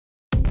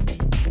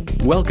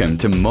Welcome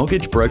to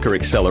Mortgage Broker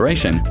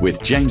Acceleration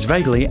with James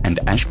Vagley and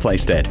Ash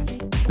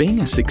Playstead.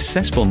 Being a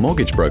successful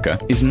mortgage broker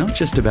is not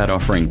just about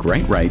offering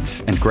great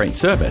rates and great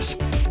service.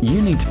 You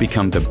need to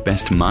become the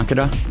best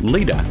marketer,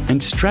 leader,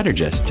 and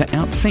strategist to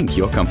outthink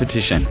your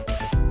competition.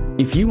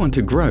 If you want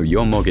to grow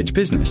your mortgage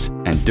business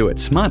and do it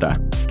smarter,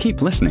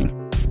 keep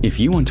listening. If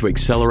you want to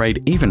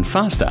accelerate even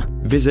faster,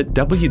 visit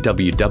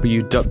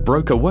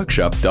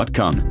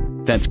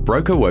www.brokerworkshop.com. That's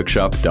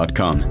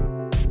brokerworkshop.com.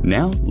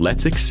 Now,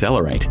 let's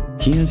accelerate.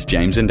 Here's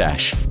James and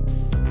Ash.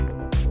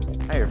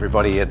 Hey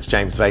everybody, it's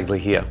James Vagley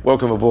here.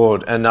 Welcome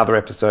aboard another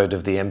episode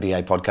of the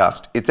MBA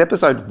podcast. It's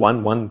episode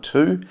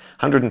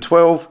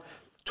 112,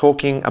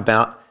 talking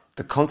about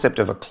the concept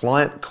of a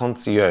client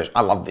concierge.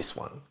 I love this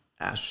one,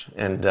 Ash,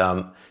 and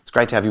it's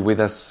great to have you with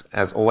us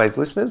as always,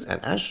 listeners.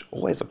 And Ash,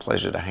 always a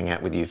pleasure to hang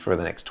out with you for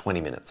the next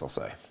 20 minutes or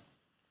so.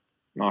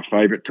 My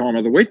favourite time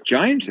of the week,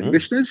 James, and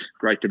listeners.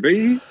 Great to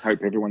be here. Hope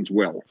everyone's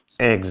well.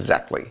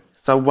 Exactly.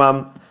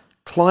 So,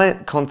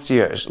 client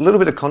concierge, a little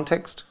bit of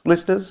context,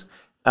 listeners.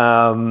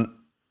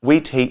 We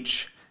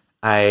teach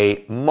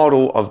a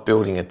model of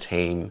building a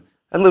team,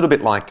 a little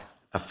bit like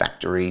a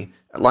factory,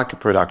 like a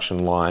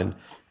production line.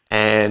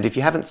 And if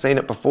you haven't seen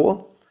it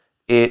before,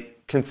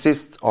 it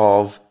consists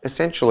of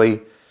essentially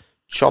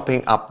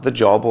chopping up the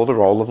job or the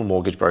role of a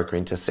mortgage broker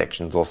into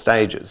sections or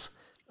stages,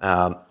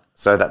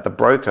 so that the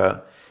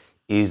broker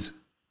is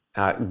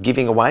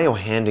giving away or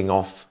handing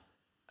off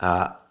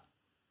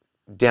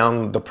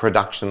down the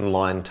production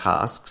line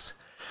tasks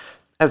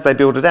as they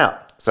build it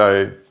out.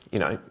 So,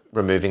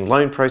 removing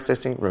loan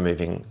processing,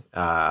 removing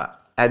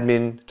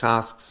admin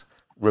tasks,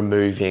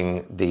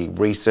 removing the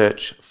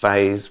research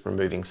phase,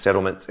 removing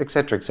settlements,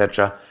 etc.,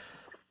 etc.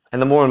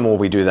 And the more and more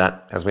we do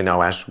that, as we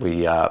know, Ash,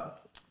 we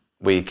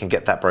can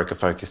get that broker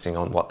focusing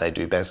on what they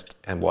do best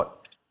and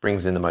what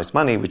brings in the most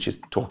money, which is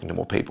talking to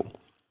more people.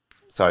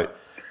 So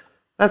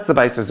that's the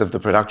basis of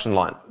the production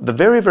line. The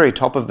very, very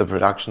top of the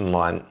production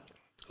line,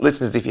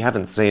 listeners, if you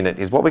haven't seen it,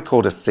 is what we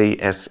call a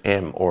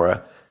CSM, or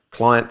a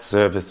Client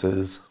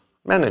Services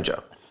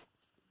Manager.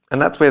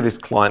 And that's where this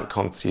client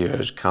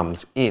concierge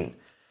comes in.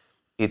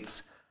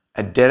 It's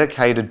a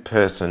dedicated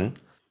person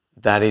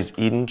that is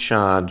in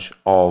charge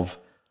of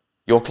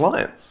your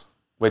clients.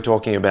 We're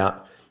talking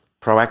about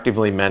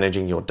proactively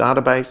managing your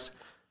database,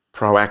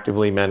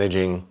 proactively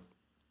managing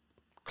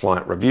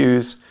client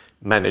reviews,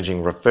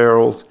 managing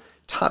referrals,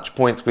 touch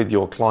points with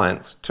your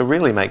clients to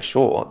really make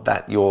sure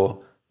that you're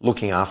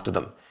looking after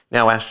them.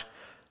 Now, Ash,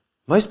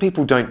 most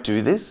people don't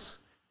do this,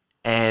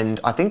 and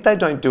I think they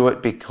don't do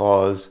it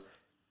because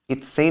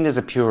it's seen as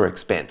a pure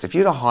expense. If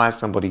you're to hire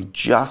somebody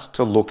just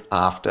to look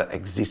after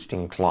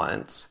existing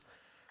clients,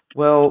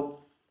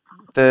 well,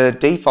 the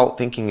default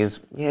thinking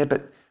is, yeah,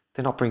 but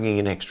they're not bringing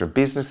in extra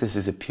business. This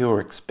is a pure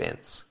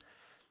expense.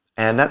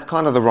 And that's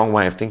kind of the wrong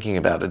way of thinking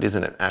about it,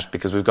 isn't it, Ash?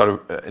 Because we've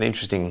got an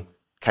interesting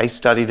case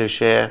study to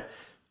share,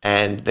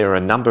 and there are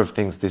a number of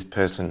things this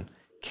person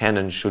can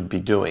and should be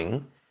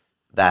doing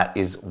that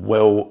is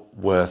well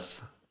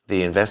worth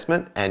the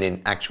investment, and in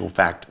actual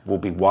fact will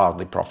be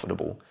wildly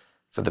profitable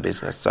for the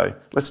business. So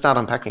let's start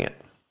unpacking it.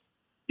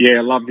 Yeah,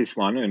 I love this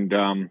one,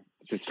 and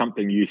just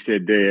something you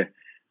said there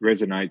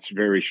resonates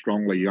very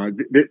strongly.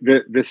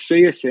 The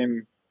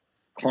CSM,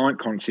 client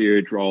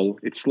concierge role,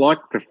 it's like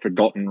the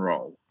forgotten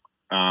role.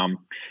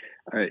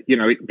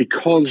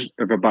 Because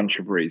of a bunch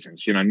of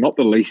reasons. Not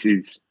the least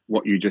is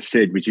what you just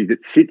said, which is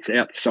it sits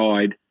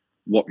outside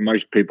what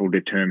most people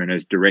determine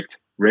as direct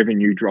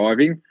revenue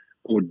driving,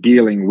 or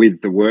dealing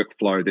with the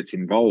workflow that's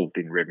involved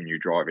in revenue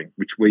driving,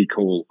 which we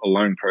call a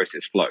loan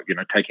process flow,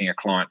 taking a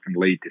client from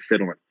lead to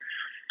settlement.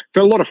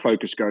 So a lot of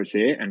focus goes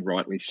there, and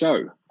rightly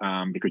so,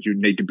 because you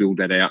need to build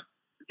that out,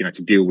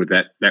 to deal with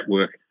that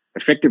work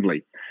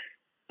effectively.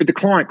 But the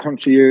client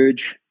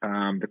concierge,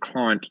 the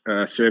client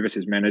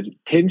services manager,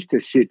 tends to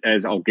sit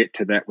as, I'll get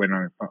to that when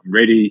I'm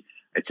ready.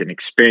 It's an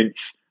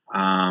expense.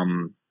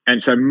 And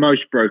so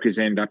most brokers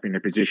end up in a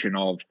position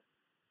of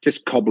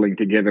just cobbling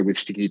together with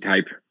sticky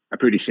tape a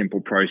pretty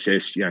simple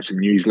process, some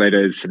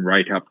newsletters, some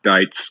rate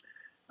updates,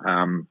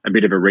 a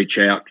bit of a reach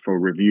out for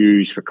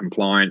reviews, for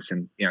compliance,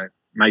 and,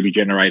 maybe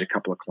generate a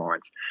couple of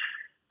clients.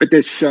 But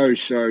there's so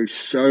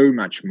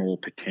much more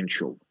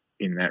potential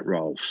in that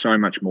role, so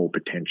much more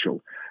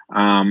potential.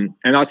 And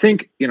I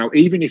think,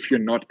 even if you're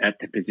not at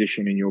the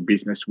position in your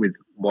business with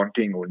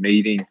wanting or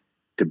needing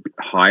to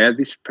hire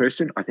this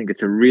person, I think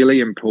it's a really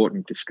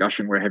important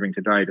discussion we're having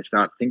today to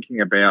start thinking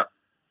about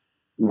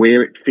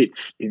where it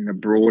fits in the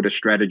broader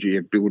strategy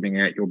of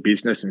building out your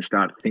business, and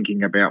start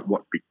thinking about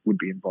what would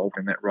be involved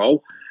in that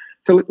role.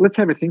 So let's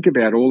have a think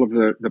about all of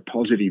the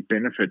positive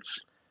benefits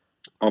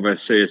of a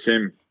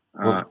CSM,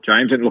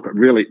 James. And look,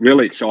 really,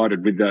 really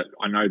excited with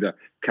I know the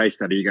case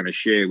study you're going to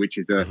share, which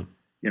is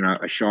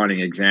a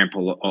shining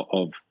example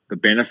of the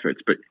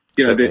benefits. But,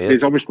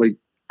 there's obviously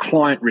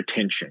client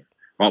retention,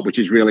 right, which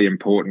is really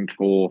important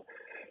for,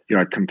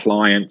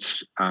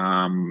 compliance,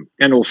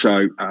 and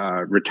also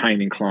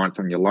retaining clients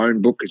on your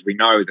loan book, because we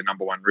know the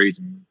number one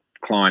reason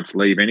clients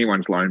leave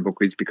anyone's loan book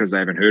is because they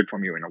haven't heard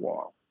from you in a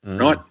while,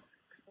 right?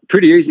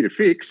 Pretty easy to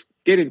fix.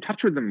 get in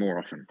touch with them more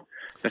often.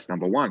 That's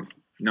number one.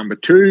 Number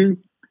two,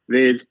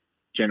 there's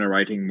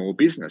generating more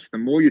business. The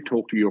more you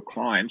talk to your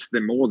clients,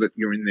 the more that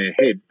you're in their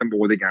head, the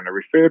more they're going to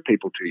refer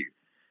people to you.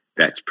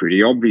 That's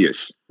pretty obvious,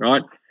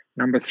 right?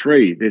 Number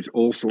three, there's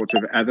all sorts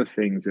of other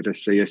things that a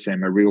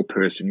CSM, a real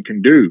person,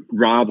 can do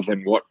rather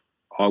than what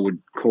I would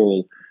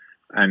call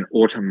an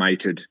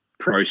automated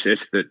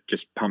process that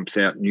just pumps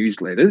out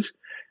newsletters.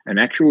 An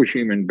actual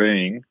human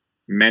being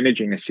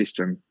managing a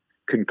system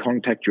can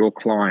contact your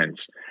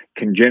clients,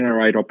 can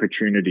generate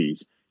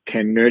opportunities,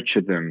 can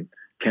nurture them,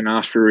 can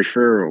ask for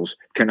referrals,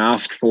 can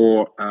ask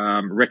for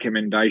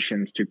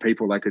recommendations to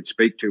people they could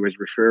speak to as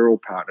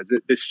referral partners.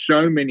 There's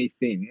so many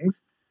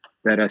things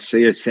that a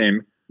CSM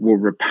will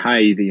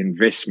repay the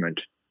investment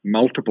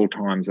multiple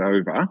times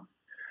over.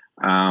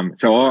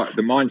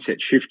 The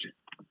mindset shift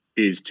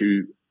is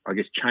to, I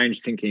guess,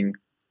 change thinking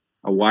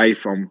away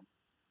from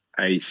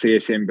a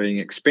CSM being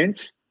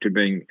expense to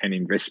being an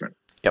investment.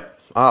 Yep,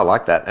 I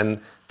like that.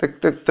 And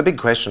the big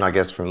question, I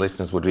guess, from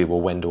listeners would be, well,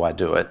 when do I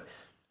do it?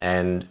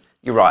 And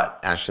you're right,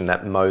 Ashton,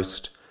 that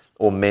most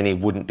or many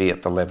wouldn't be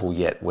at the level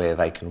yet where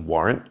they can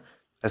warrant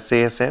a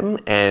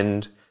CSM.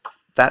 And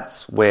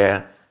that's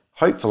where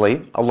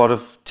hopefully a lot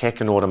of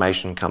tech and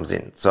automation comes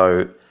in.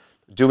 So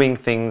doing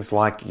things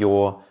like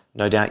no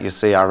doubt your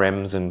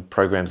CRMs and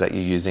programs that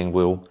you're using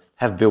will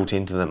have built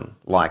into them,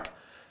 like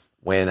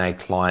when a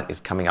client is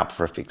coming up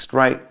for a fixed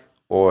rate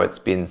or it's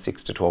been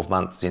 6 to 12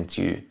 months since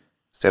you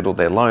settled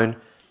their loan.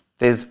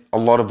 There's a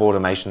lot of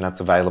automation that's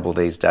available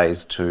these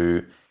days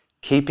to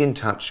keep in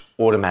touch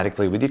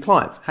automatically with your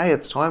clients. Hey,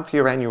 it's time for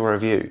your annual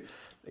review.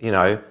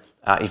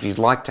 If you'd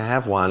like to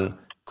have one,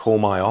 call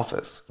my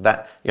office.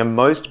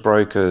 Most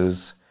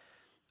brokers,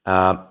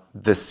 the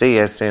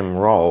CSM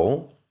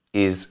role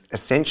is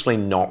essentially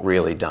not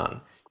really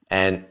done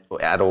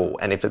at all.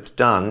 And if it's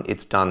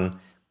done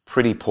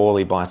pretty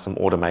poorly by some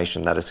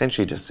automation that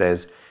essentially just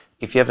says,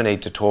 if you ever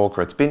need to talk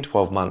or it's been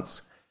 12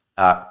 months,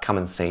 come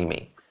and see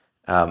me.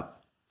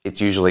 It's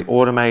usually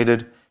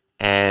automated,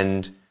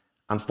 and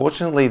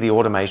unfortunately the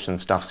automation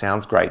stuff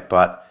sounds great,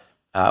 but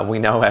we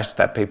know, Ash,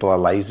 that people are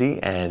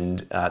lazy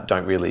and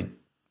don't really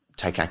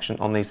take action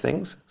on these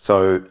things.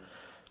 So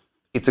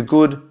it's a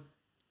good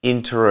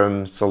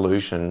interim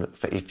solution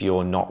for if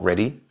you're not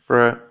ready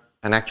for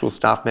an actual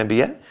staff member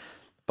yet.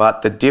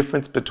 But the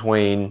difference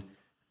between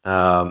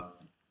the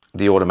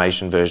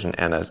automation version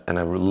and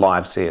a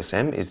live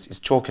CSM is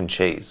chalk and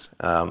cheese.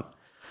 And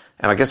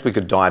I guess we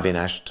could dive in,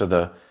 Ash, to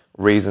the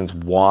reasons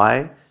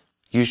why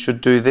you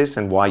should do this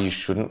and why you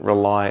shouldn't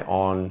rely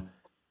on,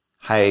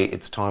 hey,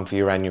 it's time for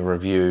your annual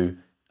review.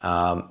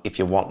 If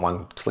you want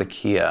one, click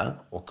here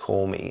or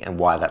call me, and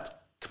why that's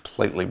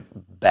completely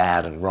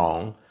bad and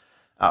wrong.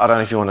 I don't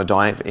know if you want to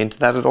dive into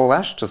that at all,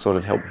 Ash, to sort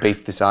of help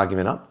beef this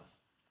argument up.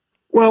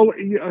 Well,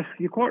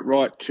 you're quite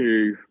right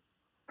to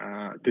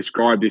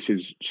describe this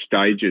as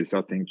stages,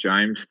 I think,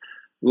 James.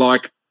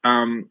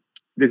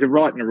 There's a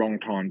right and a wrong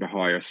time to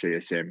hire a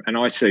CSM, and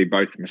I see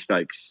both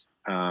mistakes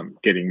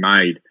getting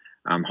made.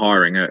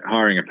 Hiring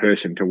a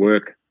person to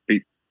work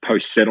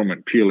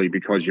post-settlement purely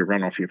because you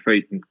run off your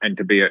feet and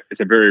it's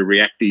a very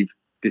reactive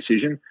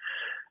decision.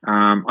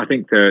 I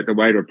think the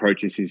way to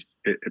approach this is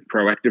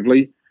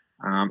proactively.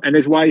 And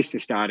there's ways to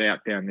start out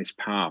down this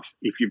path.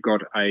 If you've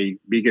got a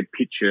bigger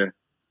picture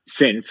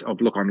sense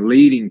of, look, I'm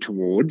leading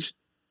towards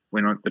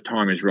when the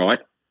time is right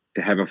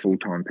to have a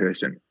full-time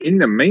person. In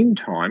the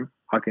meantime,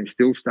 I can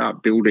still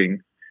start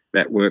building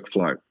that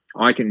workflow.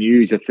 I can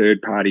use a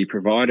third-party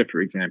provider, for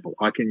example.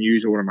 I can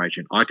use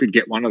automation. I could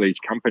get one of these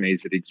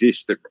companies that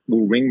exist that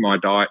will ring my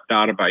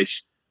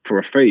database for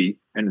a fee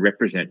and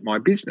represent my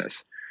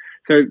business.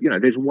 So,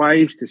 there's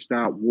ways to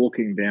start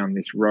walking down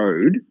this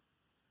road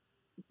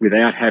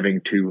without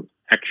having to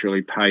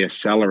actually pay a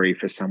salary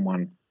for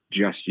someone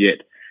just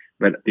yet.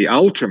 But the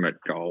ultimate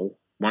goal,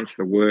 once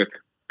the work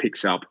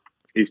picks up,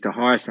 is to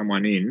hire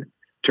someone in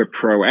to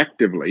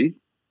proactively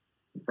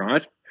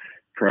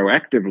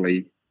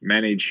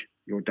manage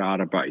your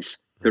database,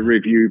 the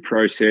review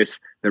process,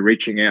 the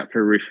reaching out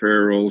for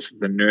referrals,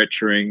 the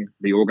nurturing,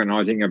 the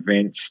organising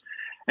events,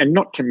 and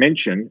not to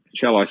mention,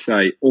 shall I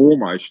say,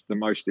 almost the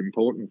most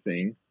important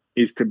thing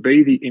is to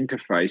be the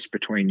interface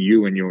between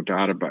you and your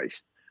database.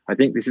 I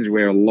think this is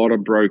where a lot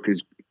of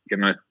brokers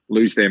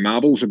lose their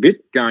marbles a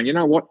bit, going, you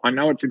know what, I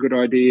know it's a good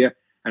idea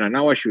and I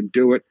know I should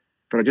do it,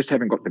 but I just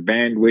haven't got the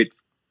bandwidth.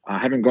 I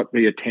haven't got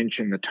the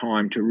attention, the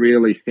time to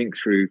really think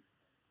through,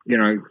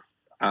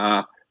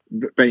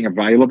 being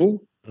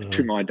available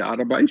to my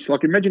database.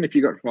 Like, imagine if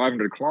you got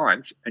 500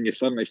 clients and you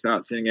suddenly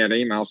start sending out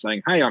emails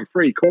saying, hey, I'm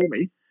free, call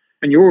me,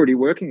 and you're already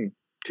working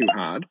too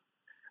hard.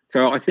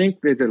 So I think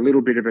there's a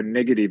little bit of a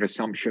negative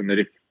assumption that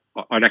if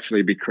I'd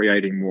actually be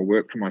creating more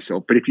work for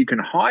myself. But if you can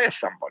hire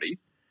somebody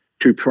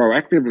to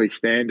proactively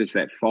stand as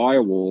that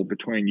firewall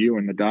between you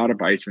and the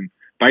database and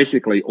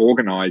basically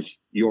organize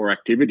your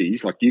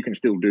activities, like you can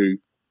still do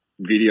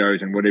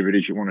videos and whatever it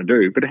is you want to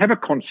do, but have a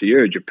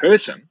concierge, a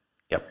person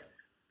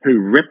who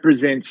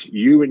represents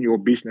you and your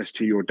business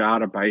to your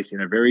database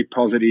in a very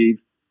positive,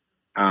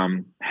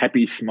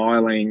 happy,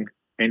 smiling,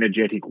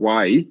 energetic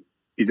way,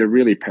 is a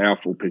really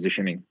powerful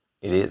positioning.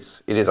 It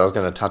is. It is. I was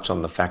going to touch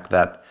on the fact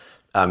that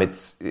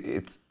it's.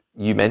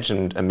 You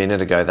mentioned a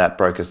minute ago that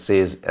brokers see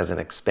as an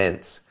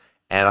expense,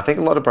 and I think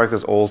a lot of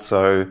brokers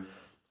also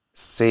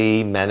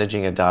see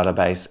managing a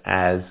database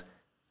as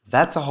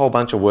that's a whole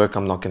bunch of work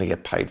I'm not going to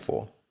get paid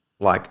for.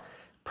 Like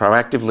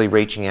proactively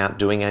reaching out,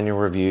 doing annual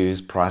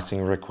reviews,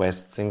 pricing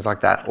requests, things like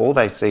that. All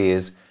they see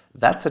is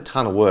that's a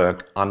ton of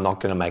work I'm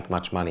not going to make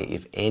much money,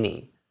 if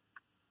any,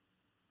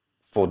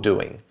 for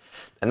doing.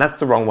 And that's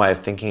the wrong way of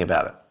thinking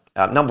about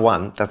it. Number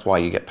one, that's why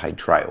you get paid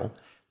trail.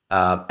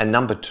 And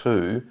number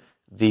two,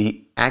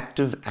 the act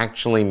of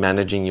actually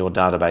managing your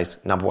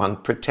database, number one,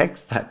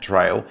 protects that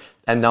trail.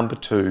 And number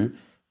two,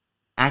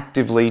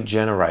 actively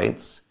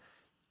generates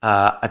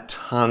a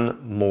ton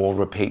more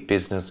repeat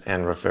business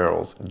and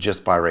referrals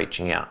just by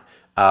reaching out.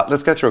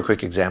 Let's go through a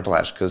quick example,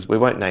 Ash, because we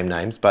won't name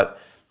names, but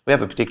we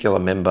have a particular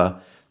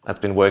member that's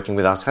been working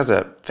with us, has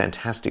a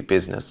fantastic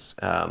business,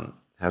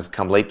 has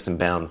come leaps and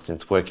bounds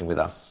since working with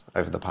us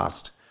over the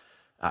past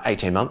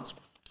 18 months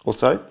or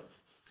so.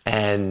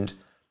 And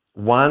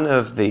one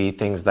of the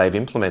things they've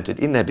implemented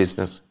in their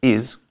business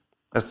is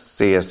a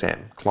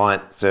CSM,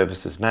 Client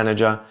Services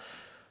Manager,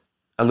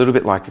 a little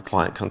bit like a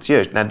client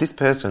concierge. Now, this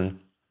person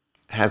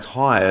has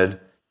hired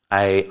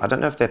I don't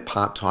know if they're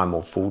part-time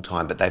or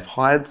full-time, but they've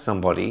hired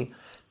somebody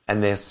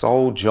and their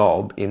sole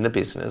job in the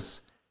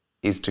business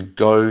is to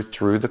go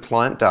through the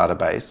client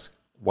database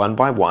one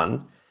by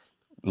one,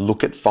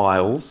 look at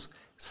files,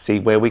 see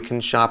where we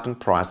can sharpen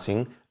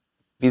pricing,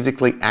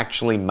 physically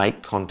actually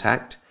make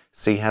contact,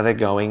 see how they're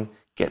going,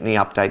 get any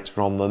updates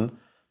from them.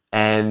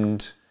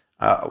 And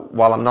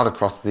while I'm not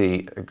across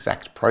the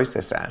exact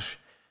process, Ash,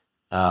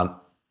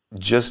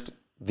 just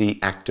the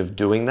act of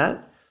doing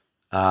that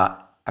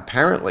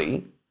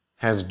apparently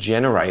has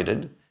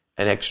generated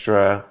an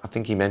extra, I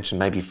think he mentioned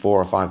maybe $4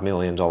 or $5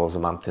 million a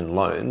month in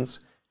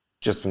loans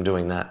just from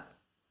doing that.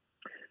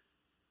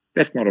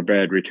 That's not a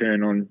bad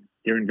return on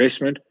your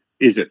investment,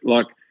 is it?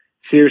 Like,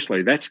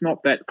 seriously, that's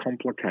not that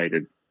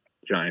complicated,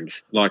 James.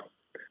 Like,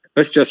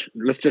 let's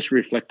just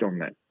reflect on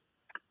that.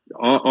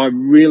 I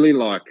really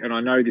like, and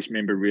I know this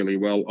member really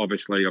well.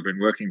 Obviously, I've been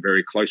working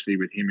very closely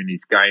with him in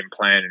his game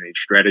plan and his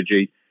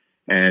strategy.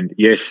 And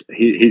yes,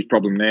 his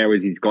problem now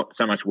is he's got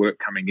so much work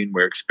coming in.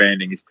 We're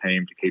expanding his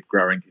team to keep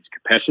growing his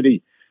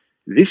capacity.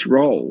 This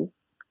role,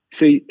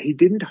 see, he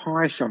didn't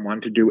hire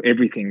someone to do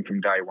everything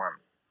from day one.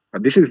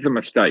 This is the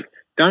mistake.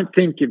 Don't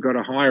think you've got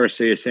to hire a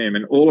CSM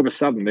and all of a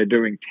sudden they're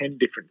doing 10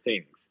 different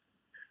things,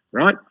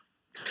 right?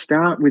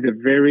 Start with a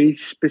very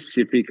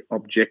specific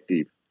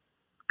objective.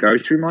 Go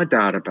through my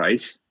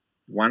database,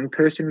 one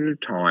person at a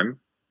time,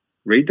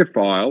 read the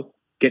file,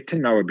 get to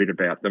know a bit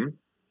about them,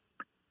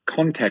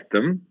 contact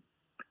them,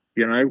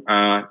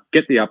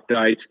 get the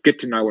updates, get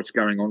to know what's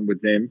going on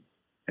with them.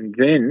 And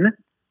then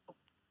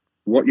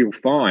what you'll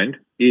find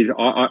is,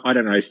 I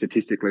don't know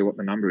statistically what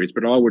the number is,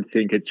 but I would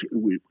think it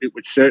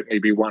would certainly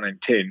be 1 in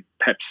 10,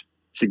 perhaps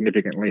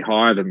significantly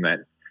higher than that.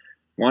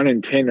 1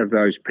 in 10 of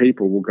those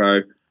people will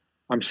go,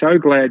 I'm so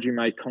glad you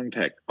made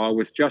contact. I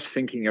was just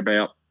thinking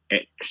about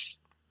X.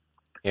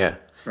 Yeah.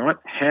 Right?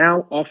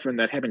 How often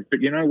that happens.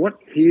 But you know what?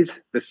 Here's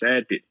the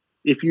sad bit.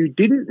 If you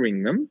didn't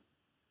ring them,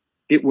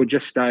 it would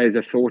just stay as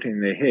a thought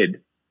in their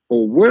head.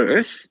 Or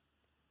worse,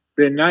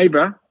 their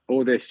neighbour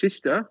or their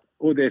sister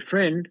or their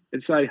friend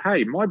would say,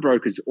 hey, my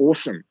broker's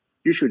awesome.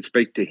 You should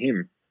speak to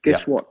him.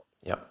 Guess what?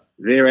 Yep.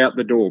 They're out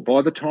the door.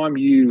 By the time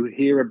you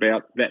hear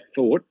about that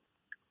thought,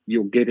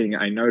 you're getting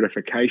a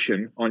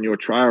notification on your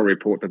trail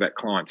report that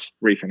client's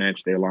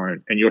refinanced their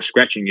loan. And you're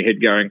scratching your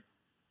head going,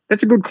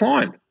 that's a good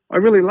client. I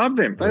really love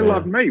them. They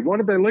love me. What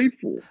did they leave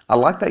for? I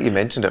like that you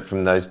mentioned it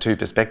from those two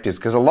perspectives,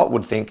 because a lot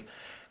would think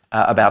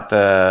about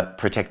the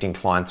protecting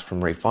clients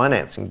from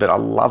refinancing, but I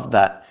love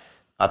that.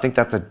 I think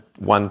that's a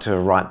one to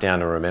write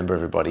down and remember,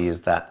 everybody,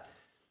 is that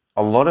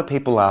a lot of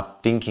people are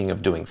thinking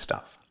of doing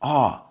stuff.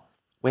 Oh,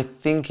 we're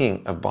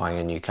thinking of buying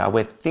a new car.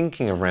 We're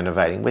thinking of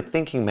renovating. We're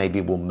thinking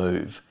maybe we'll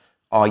move.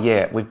 Oh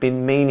yeah, we've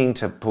been meaning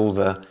to pull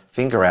the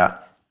finger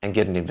out and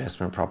get an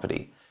investment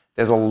property.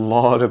 There's a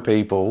lot of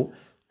people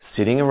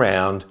sitting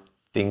around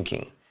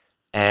thinking.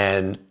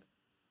 And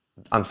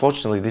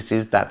unfortunately, this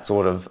is that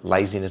sort of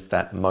laziness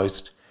that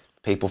most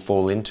people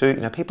fall into.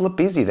 People are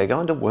busy. They're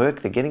going to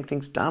work. They're getting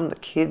things done. The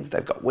kids,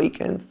 they've got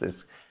weekends.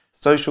 There's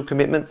social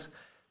commitments.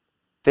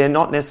 They're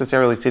not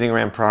necessarily sitting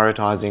around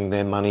prioritizing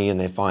their money and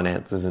their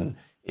finances and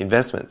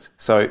investments.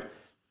 So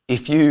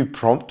if you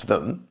prompt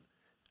them,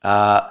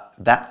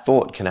 that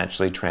thought can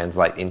actually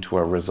translate into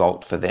a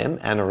result for them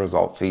and a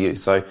result for you.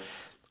 So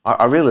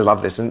I really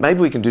love this. And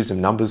maybe we can do some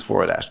numbers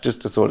for it, Ash,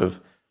 just to sort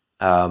of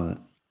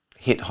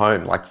hit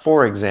home. Like,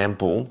 for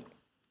example,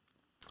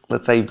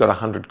 let's say you've got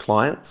 100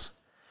 clients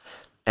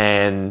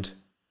and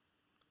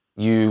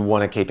you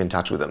want to keep in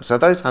touch with them. So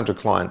those 100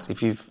 clients,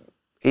 if you've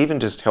even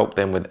just helped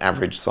them with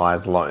average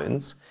size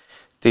loans,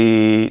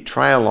 the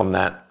trail on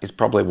that is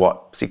probably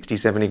what, 60,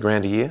 70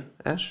 grand a year,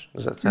 Ash?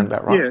 Does that sound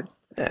about right?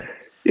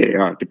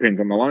 Yeah, it depends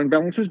on the loan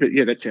balances, but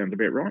yeah, that sounds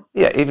about right.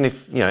 Yeah, even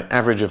if,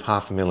 average of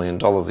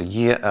 $500,000 a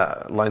year,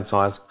 loan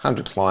size,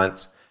 100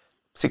 clients,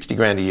 60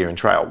 grand a year in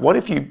trail. What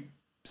if you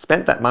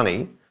spent that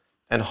money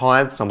and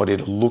hired somebody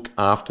to look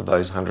after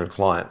those 100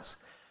 clients?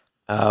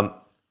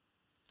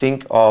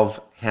 Think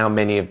of how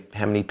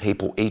many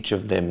people each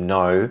of them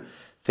know.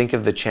 Think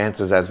of the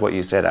chances, as what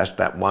you said, Ash,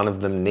 that one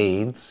of them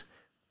needs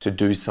to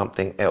do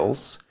something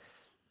else.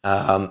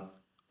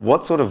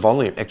 What sort of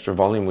extra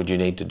volume would you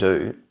need to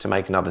do to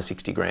make another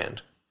 60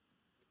 grand?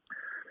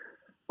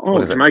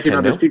 Oh, to make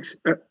another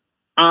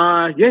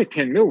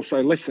 10 mil,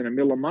 so less than $1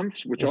 mil a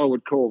month, which I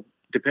would call,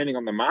 depending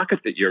on the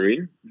market that you're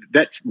in,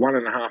 that's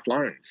 1.5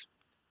 loans.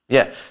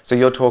 Yeah, so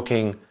you're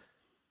talking,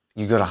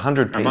 you've got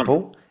 100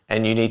 people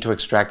and you need to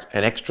extract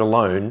an extra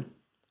loan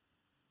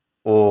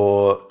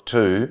or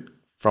two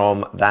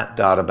from that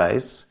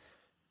database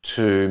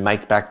to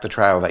make back the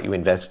trail that you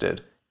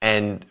invested.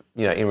 And,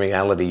 in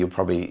reality, you'll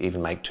probably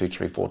even make 2,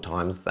 3, 4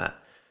 times that.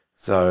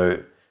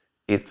 So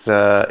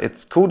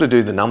it's cool to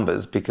do the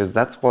numbers, because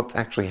that's what's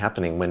actually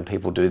happening when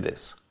people do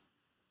this.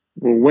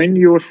 Well, when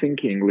you're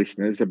thinking,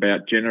 listeners,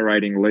 about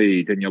generating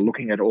leads and you're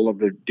looking at all of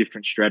the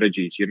different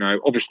strategies,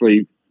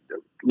 obviously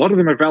a lot of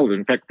them are valid.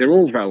 In fact, they're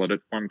all valid at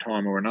one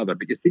time or another,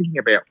 but you're thinking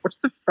about what's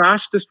the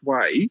fastest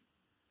way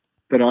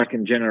that I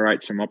can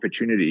generate some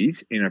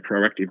opportunities in a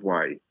proactive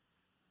way.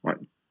 Right?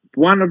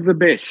 One of the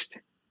best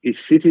is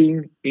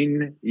sitting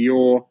in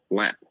your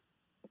lap.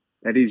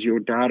 That is your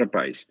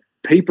database.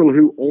 People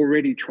who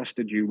already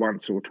trusted you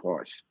once or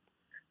twice,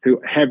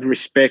 who have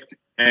respect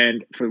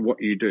and for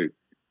what you do.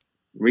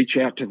 Reach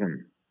out to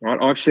them.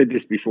 Right? I've said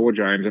this before,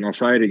 James, and I'll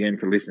say it again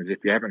for listeners if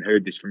you haven't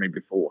heard this from me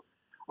before.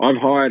 I've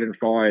hired and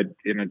fired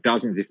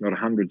dozens, if not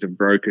hundreds, of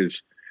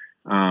brokers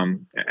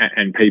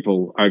and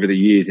people over the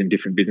years in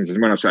different businesses.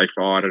 And when I say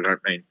fired, I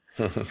don't mean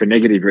for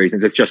negative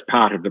reasons. It's just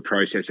part of the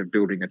process of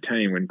building a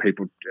team when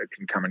people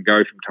can come and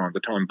go from time to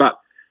time. But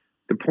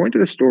the point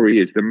of the story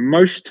is the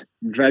most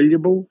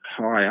valuable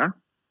hire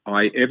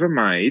I ever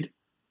made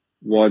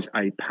was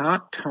a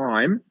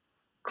part-time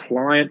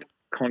client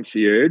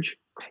concierge,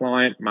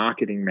 client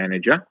marketing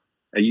manager,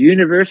 a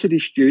university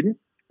student,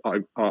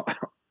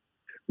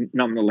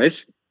 nonetheless,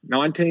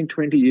 19,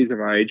 20 years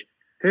of age.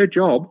 Her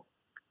job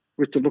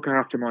was to look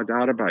after my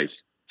database,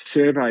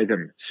 survey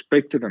them,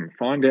 speak to them,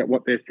 find out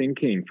what they're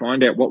thinking,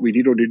 find out what we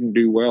did or didn't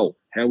do well,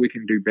 how we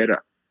can do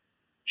better.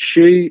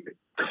 She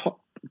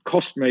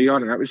cost me, I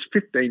don't know, it was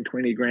 15,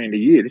 20 grand a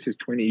year. This is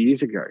 20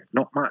 years ago,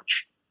 not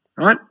much,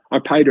 right? I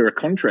paid her a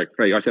contract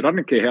fee. I said, I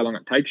don't care how long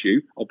it takes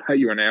you, I'll pay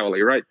you an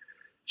hourly rate.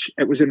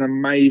 It was an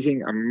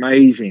amazing,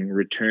 amazing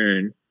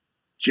return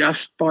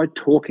just by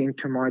talking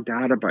to my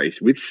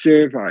database with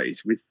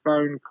surveys, with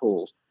phone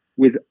calls,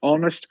 with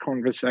honest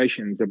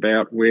conversations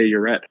about where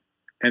you're at.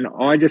 And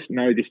I just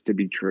know this to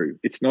be true.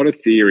 It's not a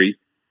theory.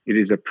 It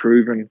is a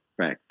proven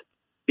fact.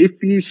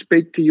 If you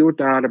speak to your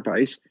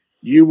database,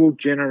 you will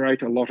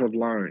generate a lot of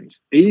loans,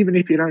 even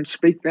if you don't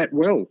speak that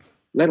well,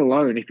 let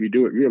alone if you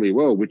do it really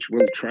well, which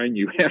we'll train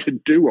you how to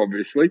do,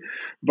 obviously.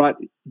 But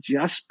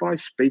just by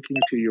speaking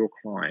to your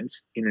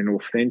clients in an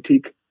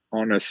authentic,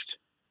 honest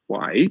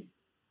way,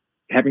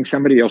 having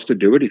somebody else to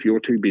do it if you're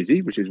too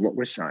busy, which is what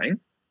we're saying,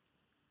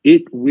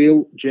 it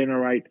will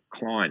generate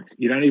clients.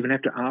 You don't even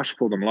have to ask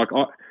for them.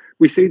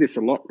 We see this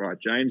a lot, right,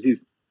 James,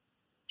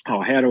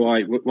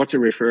 what's a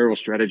referral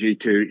strategy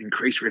to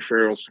increase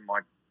referrals from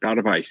my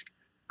database?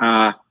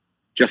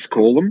 Just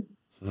call them.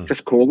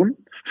 Just call them,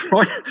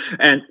 right?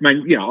 And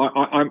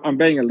I'm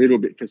being a little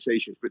bit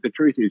facetious, but the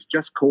truth is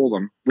just call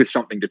them with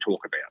something to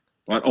talk about,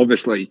 right?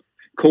 Obviously,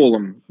 call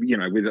them,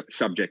 with a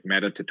subject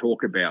matter to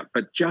talk about,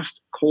 but just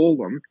call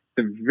them.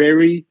 The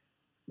very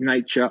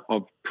nature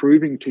of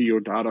proving to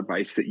your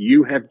database that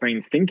you have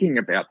been thinking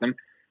about them,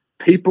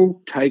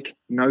 people take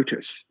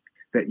notice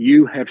that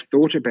you have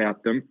thought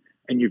about them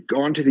and you've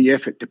gone to the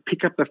effort to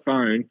pick up the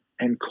phone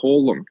and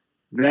call them.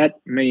 That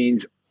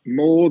means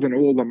more than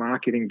all the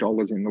marketing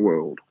dollars in the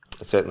world.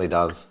 It certainly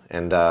does.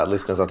 And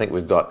listeners, I think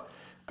we've got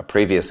a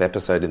previous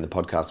episode in the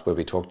podcast where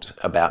we talked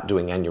about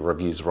doing annual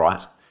reviews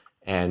right.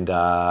 And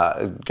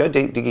go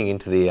digging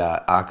into the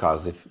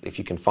archives if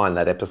you can find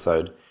that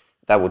episode.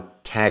 That would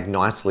tag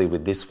nicely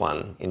with this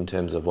one in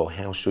terms of, well,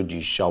 how should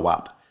you show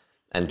up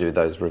and do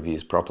those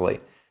reviews properly?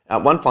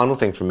 One final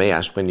thing from me,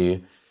 Ash, when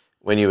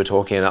you were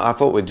talking, and I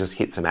thought we'd just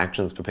hit some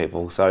actions for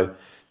people. So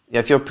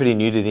if you're pretty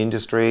new to the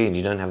industry and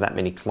you don't have that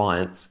many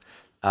clients,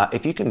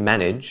 if you can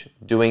manage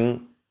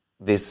doing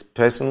this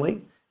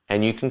personally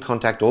and you can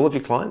contact all of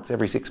your clients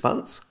every 6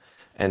 months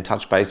and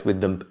touch base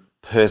with them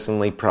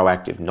personally,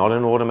 proactive, not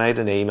an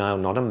automated email,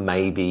 not a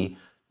maybe,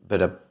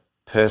 but a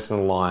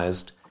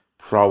personalized,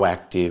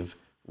 proactive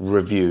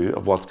review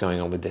of what's going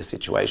on with their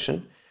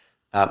situation.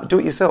 Do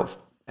it yourself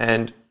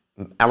and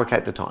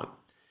allocate the time.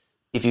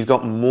 If you've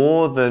got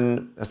more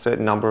than a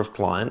certain number of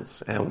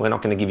clients, and we're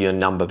not going to give you a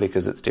number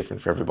because it's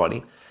different for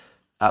everybody,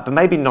 but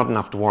maybe not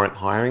enough to warrant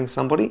hiring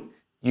somebody,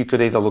 you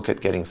could either look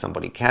at getting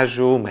somebody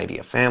casual, maybe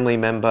a family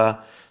member,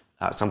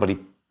 somebody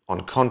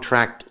on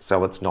contract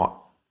so it's not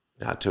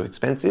too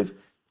expensive,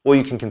 or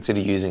you can consider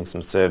using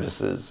some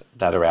services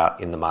that are out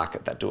in the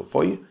market that do it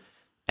for you.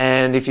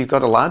 And if you've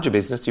got a larger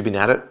business, you've been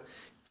at it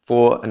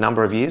for a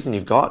number of years and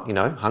you've got,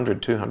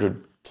 100,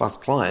 200 plus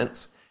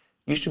clients,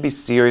 you should be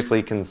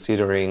seriously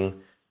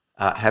considering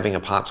having a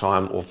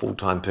part-time or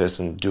full-time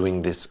person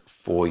doing this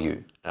for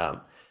you. And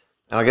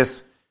I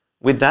guess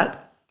with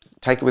that,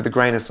 take it with a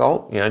grain of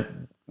salt.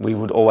 We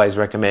would always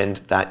recommend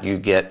that you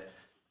get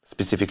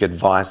specific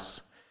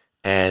advice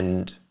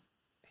and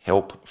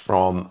help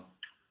from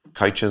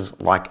coaches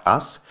like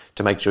us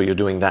to make sure you're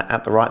doing that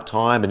at the right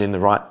time and in the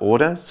right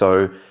order.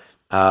 So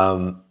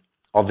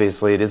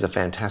obviously it is a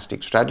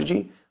fantastic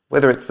strategy.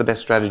 Whether it's the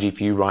best strategy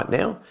for you right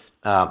now,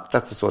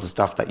 that's the sort of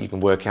stuff that you can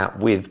work out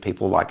with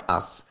people like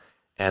us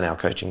and our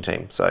coaching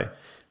team. So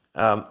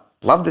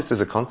love this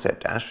as a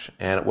concept, Ash,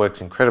 and it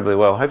works incredibly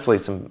well. Hopefully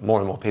some more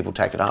and more people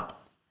take it up.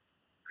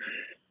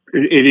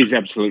 It is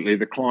absolutely.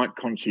 The client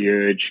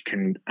concierge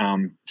can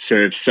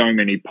serve so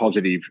many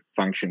positive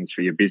functions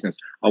for your business.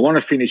 I want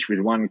to finish with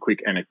one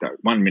quick anecdote,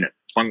 1 minute,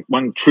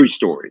 one true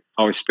story.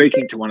 I was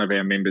speaking to one of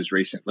our members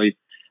recently.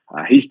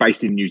 He's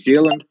based in New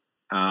Zealand,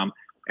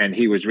 and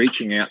he was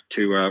reaching out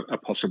to a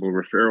possible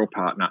referral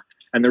partner.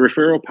 And the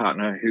referral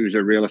partner, who's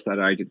a real estate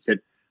agent, said,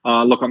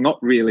 look, I'm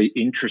not really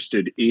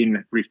interested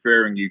in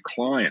referring you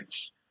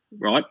clients,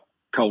 right?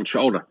 Cold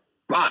shoulder.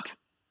 But,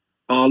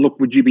 look,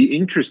 would you be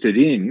interested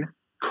in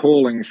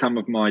calling some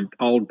of my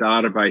old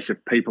database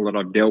of people that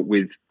I've dealt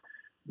with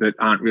that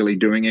aren't really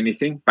doing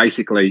anything?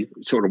 Basically,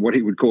 sort of what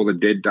he would call the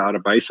dead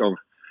database of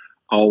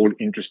old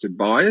interested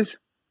buyers.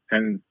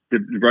 And the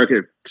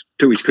broker,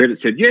 to his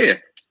credit, said, yeah,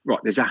 right,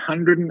 there's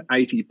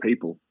 180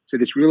 people. So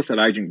this real estate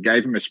agent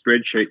gave him a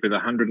spreadsheet with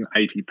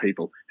 180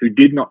 people who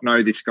did not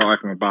know this guy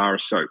from a bar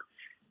of soap.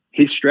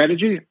 His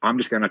strategy, I'm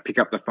just going to pick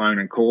up the phone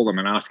and call them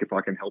and ask if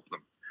I can help them.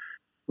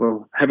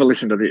 Well, have a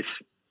listen to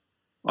this.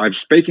 I'm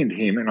speaking to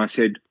him and I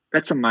said,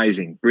 that's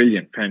amazing,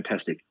 brilliant,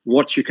 fantastic.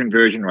 What's your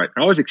conversion rate?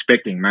 And I was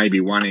expecting maybe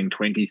 1 in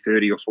 20,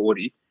 30 or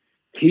 40.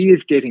 He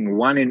is getting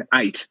 1 in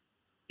 8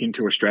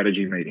 into a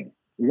strategy meeting.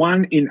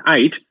 1 in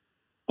 8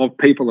 of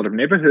people that have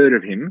never heard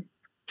of him,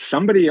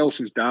 somebody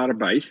else's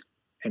database,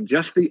 and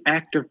just the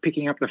act of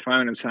picking up the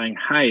phone and saying,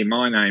 hey,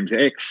 my name's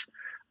X.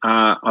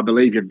 I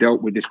believe you've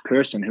dealt with this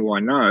person who I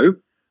know.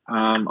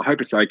 I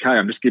hope it's okay.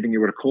 I'm just giving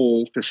you a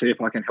call to see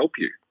if I can help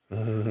you.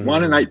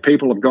 1 in 8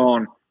 people have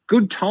gone,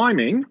 good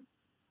timing.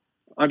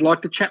 I'd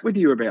like to chat with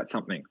you about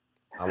something.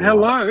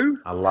 Hello.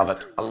 I love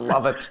it.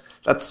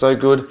 That's so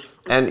good.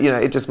 And,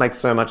 it just makes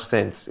so much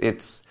sense.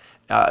 It's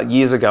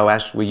years ago,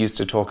 Ash, we used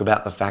to talk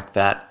about the fact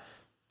that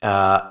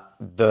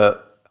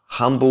the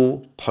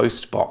humble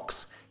post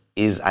box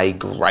is a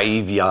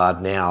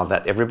graveyard now,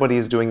 that everybody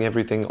is doing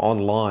everything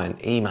online,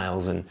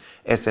 emails and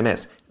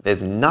SMS.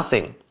 There's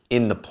nothing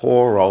in the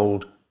poor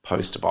old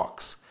post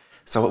box.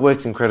 So it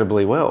works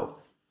incredibly well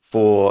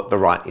for the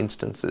right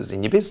instances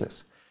in your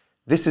business.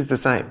 This is the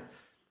same.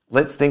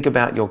 Let's think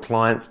about your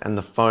clients, and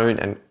the phone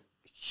and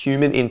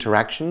human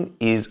interaction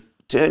is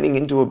turning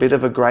into a bit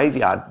of a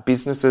graveyard.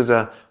 Businesses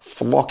are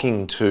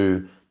flocking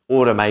to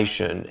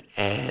automation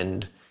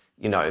and,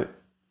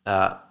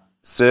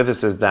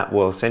 services that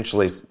will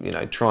essentially,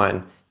 try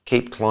and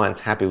keep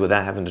clients happy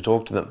without having to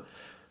talk to them.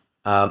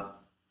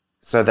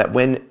 So that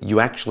when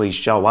you actually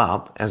show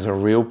up as a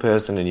real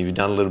person and you've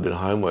done a little bit of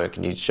homework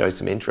and you show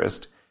some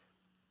interest,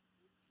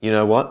 you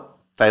know what?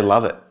 They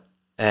love it.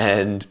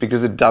 And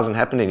because it doesn't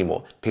happen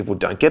anymore. People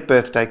don't get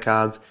birthday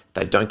cards,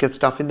 they don't get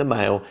stuff in the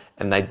mail,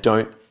 and they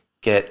don't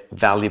get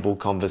valuable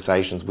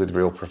conversations with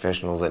real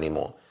professionals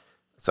anymore.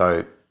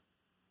 So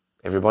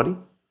everybody,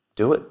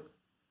 do it.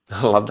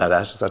 I love that,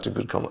 Ash. Such a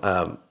good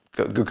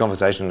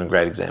conversation and a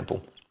great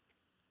example.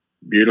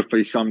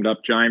 Beautifully summed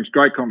up, James.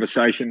 Great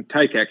conversation.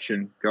 Take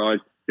action, guys.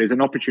 There's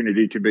an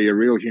opportunity to be a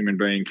real human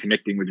being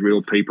connecting with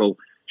real people.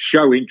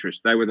 Show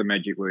interest. They were the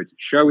magic words.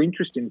 Show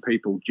interest in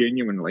people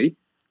genuinely.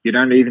 You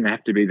don't even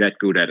have to be that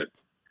good at it.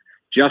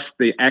 Just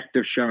the act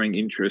of showing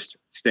interest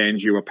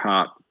stands you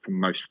apart from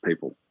most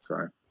people.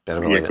 So,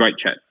 great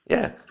chat.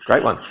 Yeah,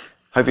 great one.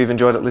 Hope you've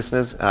enjoyed it,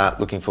 listeners.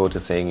 Looking forward to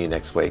seeing you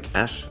next week.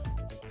 Ash,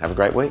 have a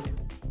great week.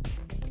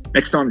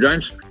 Next time,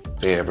 James.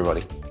 See you,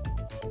 everybody.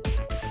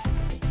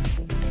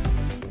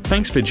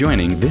 Thanks for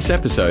joining this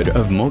episode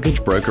of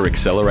Mortgage Broker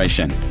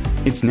Acceleration.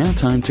 It's now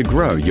time to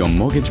grow your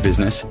mortgage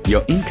business,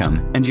 your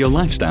income, and your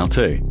lifestyle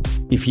too.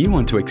 If you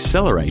want to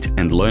accelerate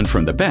and learn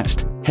from the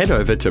best, head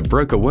over to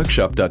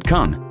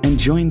brokerworkshop.com and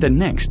join the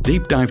next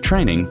deep dive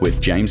training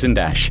with James and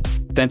Ash.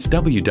 That's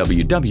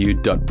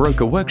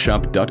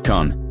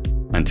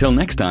www.brokerworkshop.com. Until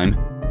next time,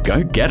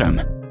 go get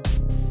 'em.